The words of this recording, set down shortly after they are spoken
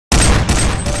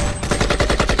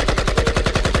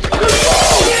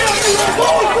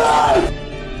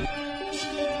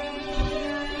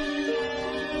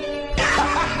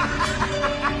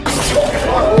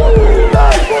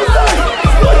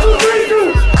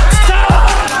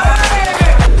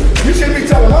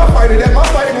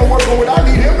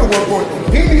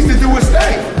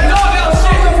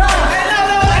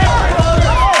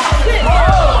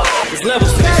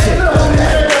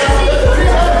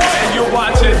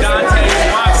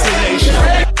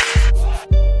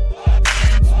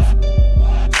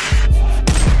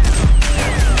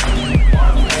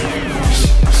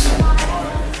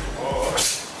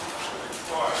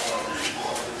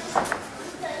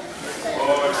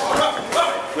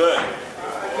Good.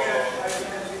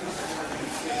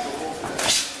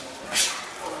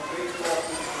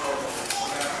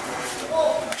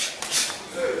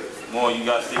 Come on, you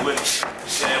gotta stay with it.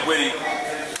 Stand with it.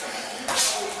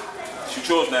 Shoot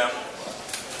yours now.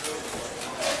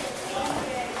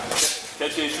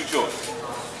 Catch it and shoot yours.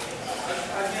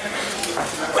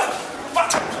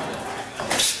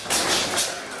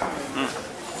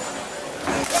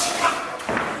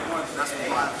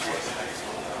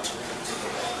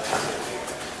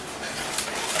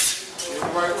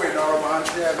 Right way, no, behind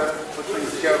the jab, put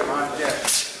things together behind the jab.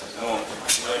 Come on.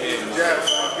 Right here. Jab,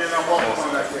 then I'm walking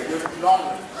on that way. Good,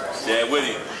 longer. Jab with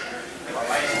him.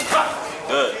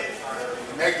 Good.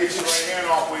 And that gets your right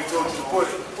hand off where he told you to put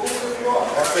it.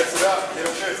 That sets it up. Get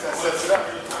him this, that sets it up.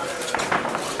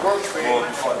 Works, man.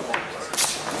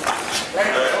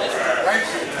 Thank you. Thank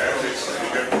you.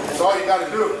 That's all you gotta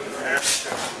do.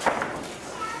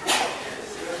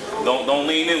 Don't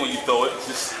lean in when you throw it.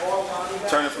 Just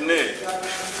turn it from there.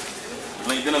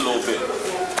 Lean in a little bit.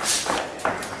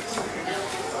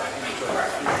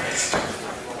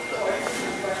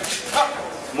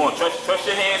 Come on, trust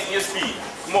your hands and your speed.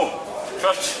 Come on,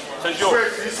 trust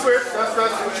yours. You switch. That's what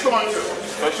you're going to.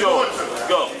 Trust yours. Let's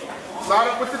go. Slide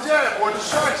up with the jab or the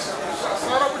strikes.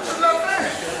 Slide up with your left hand.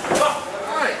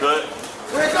 All right. Good.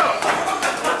 There you go.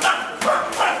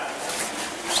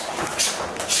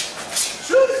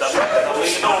 Shoot it. Stop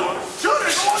leaning over. Shoot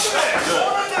it. Go under there. Go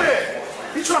under there.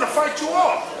 He's trying to fight you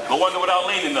off. Go under without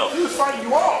leaning though. He was fighting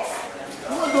you off.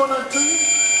 He wasn't doing nothing to you.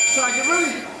 He's trying to get rid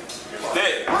of you.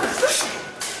 There. What is this?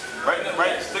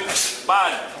 Right. Stick to the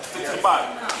body. Stick to the body.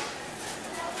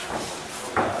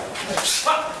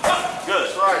 Good.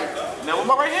 That's right. Now where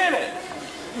my right hand at?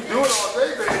 You do it all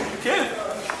day, baby. You can.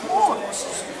 Come on.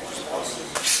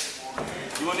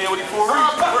 You in there with your full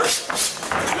reach.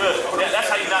 Good. That's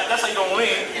how you don't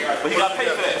lean, but he got to pay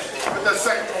for that. Put that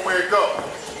second one where it goes.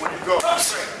 When you go.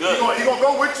 Good. He gonna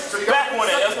go with you, so you got back on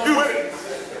it. That's beautiful.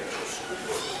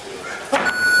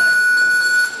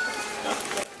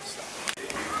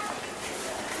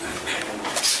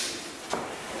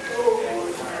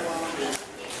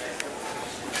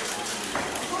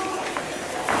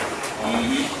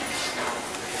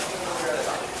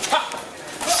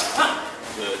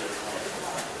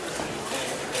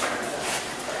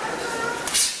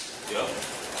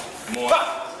 Come on.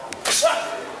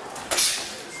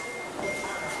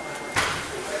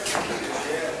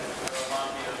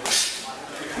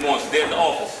 Come on, stay at the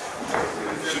office.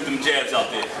 Shoot them jabs out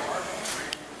there.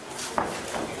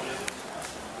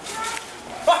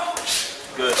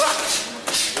 Good.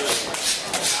 Good.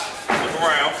 Step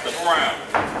around, step around.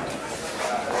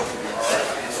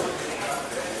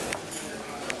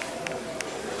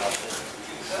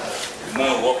 Come on,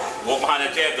 walk behind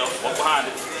that jab though. Walk behind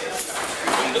it.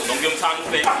 Don't give him time to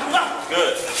think.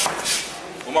 Good.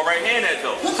 Where my right hand at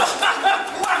though?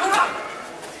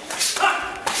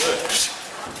 Good.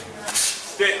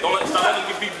 Stick. Stop letting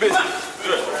him be busy.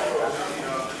 Good.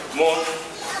 Come on.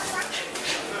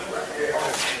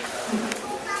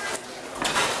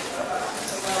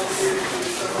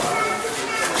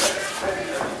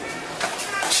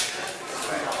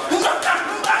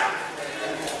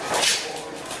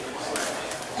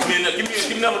 Give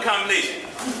me another combination.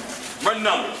 Run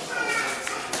numbers.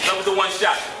 That was the one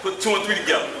shot. Put 2 and 3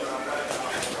 together.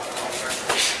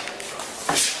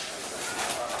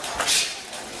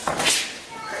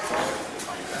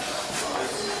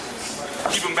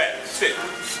 Keep him back. Stick.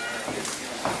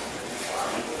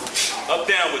 Up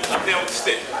down with the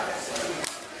stick.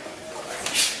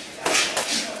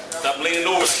 Stop leaning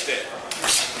over like that.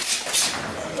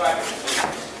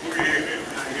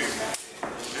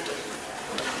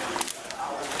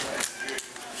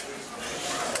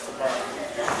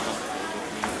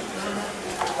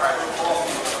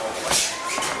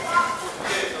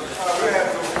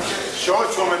 Show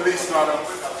it to him at least, not him.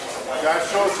 You gotta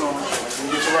show it to him. You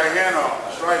get your right hand off.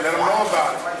 That's right, let him know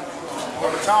about it.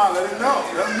 All the time, let him know.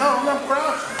 Let him know, let him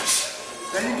crouch.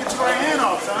 Then you get your right hand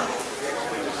off, son.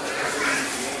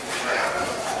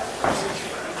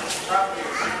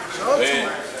 Show it to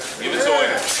him. Give it to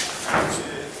him.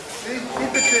 See,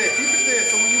 keep it there.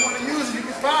 So when you want to use it, you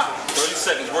can pop. 30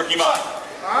 seconds, work him out.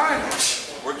 All right.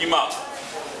 Work him out.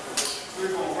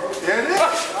 There it is.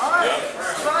 All right. Yep.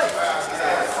 That's right.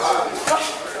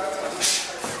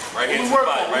 Right hand to the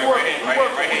body. Right hand.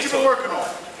 What you been working on?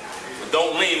 But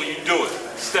don't lean when you do it.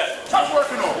 Step. What you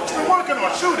working on? What you been working on?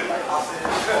 Shoot it.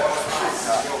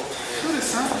 Shoot it,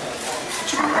 son. What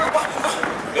you been working on?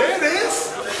 There it is.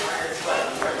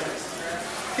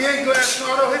 He ain't glass,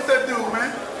 no. Don't hit that dude, man.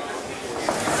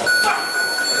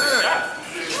 Yeah.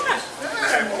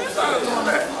 Stop doing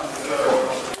that.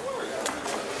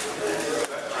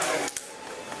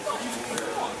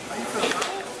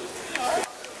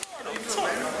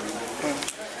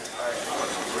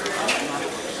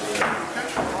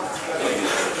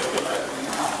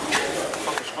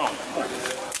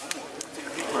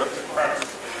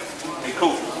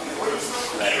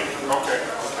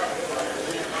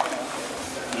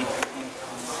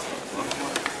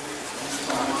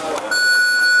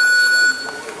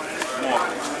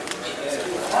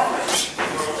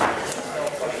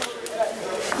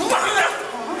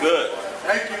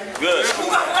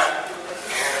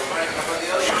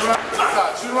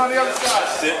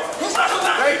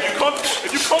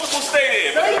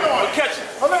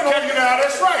 I'm not holding you now.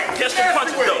 That's right. Catch the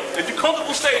punches though. If you're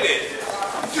comfortable, stay there.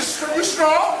 You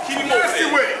strong. Keep him nasty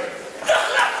moving. with it.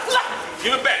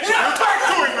 Give it back. Give it back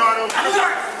to him, Nardo.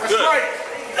 That's Good. right.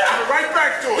 Give it right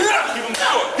back to him. Keep him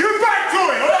short. Give it back to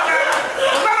him.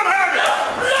 Don't let him have it.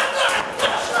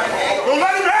 Don't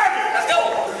let him have it. Let's go.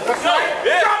 That's right.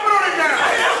 Yeah. Drop it on him now.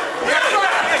 That's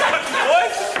right.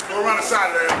 Go around the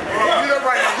side there. Use that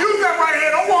right hand. Use that right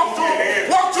hand. Don't walk to him.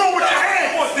 Walk to him with your hand.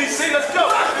 Come on, DC. Let's go.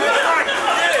 That's right.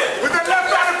 Yeah. With that left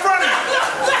out in front of you.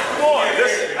 Come on.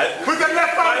 Listen. Put that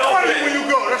left out in front of you when you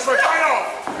go. That's right. Fight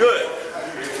off. Good.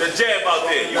 The jab out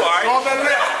there. You all right? Show him that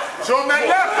left. Show him that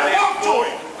left. Don't walk to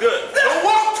him. Good. Don't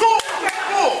walk to him with that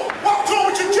pull. Walk to him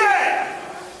with your jab.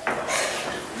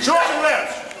 Show him the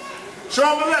left. Show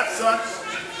him the left, son.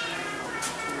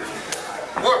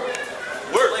 Work.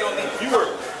 Work. You work.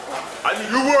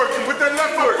 You work. You put that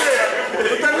left out there.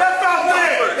 Put that left out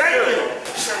there. Thank you.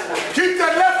 Keep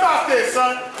that left out there,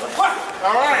 son.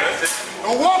 All right.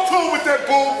 Don't walk to him with that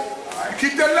bull. You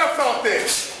keep that left out there.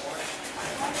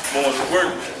 Come on,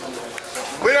 work.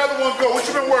 Where the other one go? What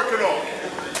you been working on?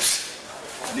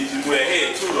 Need you to go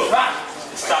ahead too, though.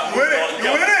 Stop You with moving it? all You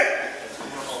together. with it?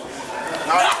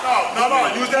 No.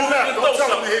 Use that left. Don't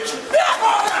tell him to hit you.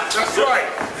 That's right.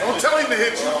 Don't tell him to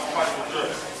hit you.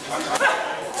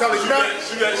 Tell him not.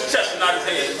 Shoot at his chest and not his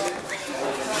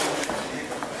head.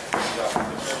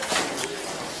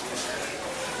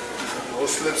 Little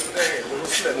slips with the hand.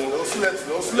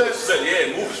 Little slips.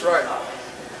 Yeah, move it. That's right.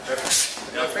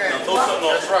 Now throw something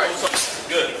off. That's right.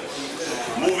 Good.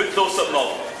 Move it, throw something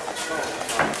off.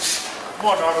 Come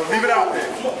on, Nardo. Leave it out there.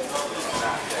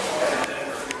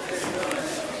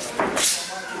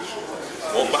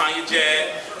 Walk behind your jab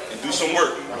and do some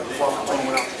work.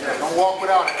 Don't walk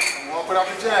without it. Don't walk without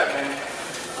the jab, man.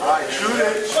 All right, shoot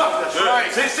it. That's Good.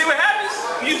 right. See what happens?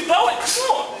 You throw it.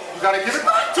 Come on. You got to give it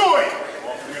back to him.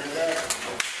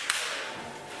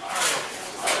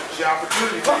 It's your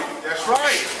opportunity, baby. That's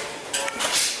right.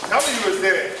 I'm telling you it's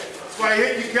there. That's why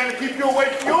you got to keep you away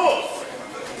from yours.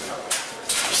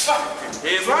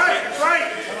 That's right. That's right.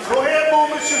 Go ahead,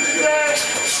 movement, shoot your jab.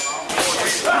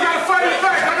 You got to fight it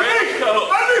back. Underneath.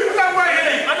 Underneath with that right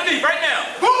hand. Underneath, right now.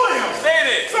 Pull him. Stay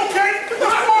there. It's okay. It's a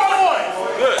small boy.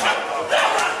 Good.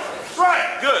 That's right.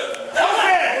 Good.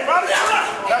 Okay, brother.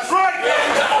 That's right.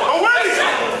 Go with him.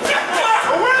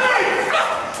 Go with him.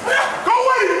 Go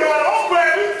with him, man. Don't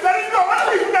grab him. Let him go.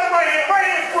 Underneath with that right hand. Right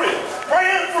hand free. Right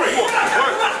hand free. Work.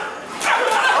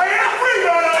 Right hand free,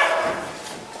 brother.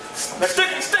 Stick,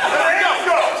 then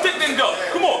go. Stick, then go.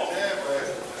 Come on.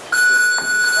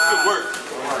 Good work.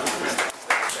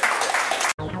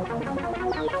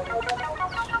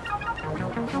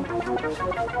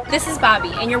 This is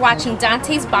Bobby, and you're watching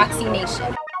Dante's Boxing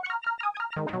Nation.